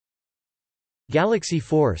Galaxy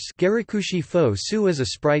Force Garakushi Fo Su is a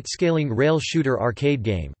sprite-scaling rail shooter arcade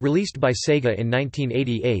game, released by Sega in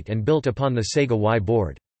 1988 and built upon the Sega Y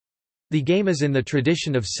board. The game is in the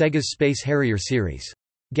tradition of Sega's Space Harrier series.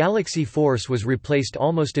 Galaxy Force was replaced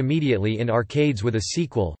almost immediately in arcades with a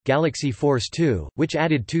sequel, Galaxy Force 2, which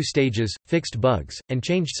added 2 stages, fixed bugs, and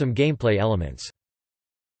changed some gameplay elements.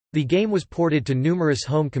 The game was ported to numerous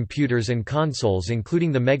home computers and consoles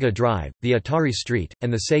including the Mega Drive, the Atari ST,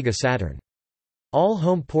 and the Sega Saturn. All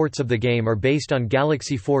home ports of the game are based on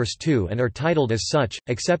Galaxy Force 2 and are titled as such,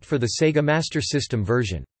 except for the Sega Master System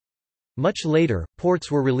version. Much later,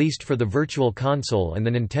 ports were released for the Virtual Console and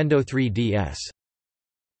the Nintendo 3DS.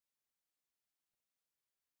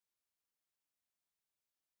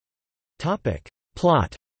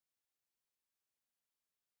 Plot.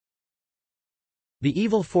 The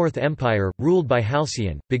evil Fourth Empire, ruled by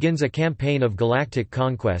Halcyon, begins a campaign of galactic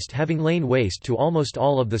conquest having lain waste to almost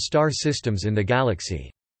all of the star systems in the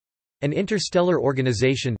galaxy. An interstellar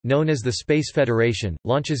organization, known as the Space Federation,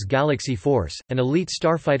 launches Galaxy Force, an elite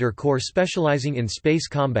starfighter corps specializing in space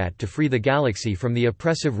combat to free the galaxy from the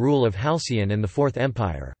oppressive rule of Halcyon and the Fourth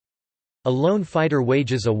Empire. A lone fighter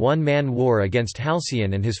wages a one-man war against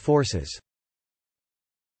Halcyon and his forces.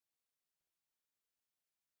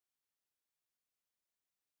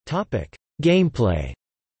 Gameplay.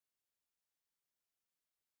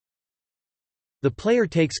 The player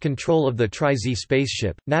takes control of the Tri-Z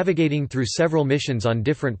spaceship, navigating through several missions on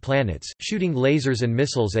different planets, shooting lasers and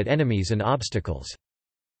missiles at enemies and obstacles.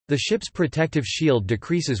 The ship's protective shield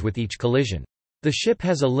decreases with each collision. The ship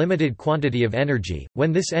has a limited quantity of energy.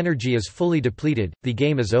 When this energy is fully depleted, the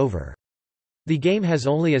game is over. The game has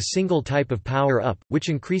only a single type of power-up, which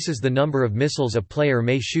increases the number of missiles a player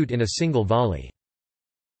may shoot in a single volley.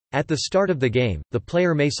 At the start of the game, the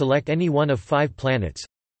player may select any one of 5 planets.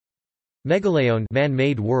 Megaleon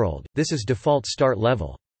man-made world, this is default start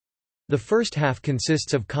level. The first half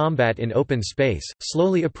consists of combat in open space,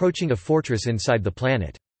 slowly approaching a fortress inside the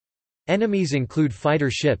planet. Enemies include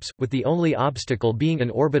fighter ships, with the only obstacle being an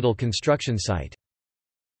orbital construction site.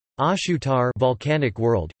 Ashutar volcanic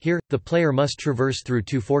world, here, the player must traverse through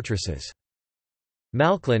 2 fortresses.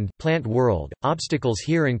 Malkland plant world, obstacles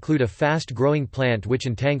here include a fast-growing plant which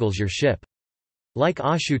entangles your ship. Like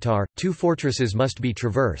Ashutar, 2 fortresses must be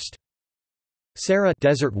traversed. Sarah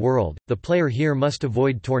desert world, the player here must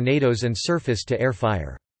avoid tornadoes and surface-to-air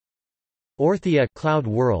fire. Orthia cloud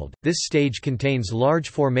world, this stage contains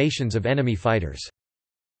large formations of enemy fighters.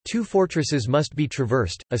 2 fortresses must be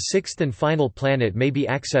traversed, a 6th and final planet may be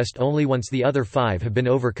accessed only once the other 5 have been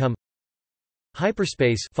overcome.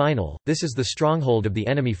 Hyperspace final, this is the stronghold of the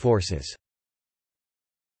enemy forces.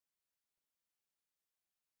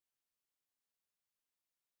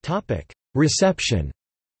 Reception.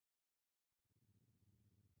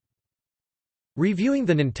 Reviewing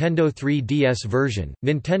the Nintendo 3DS version,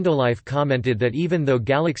 NintendoLife commented that even though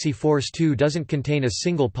Galaxy Force 2 doesn't contain a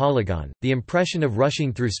single polygon, the impression of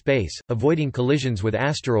rushing through space, avoiding collisions with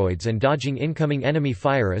asteroids and dodging incoming enemy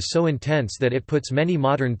fire is so intense that it puts many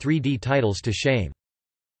modern 3D titles to shame.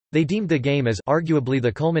 They deemed the game as arguably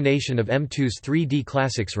the culmination of M2's 3D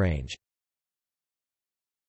classics range.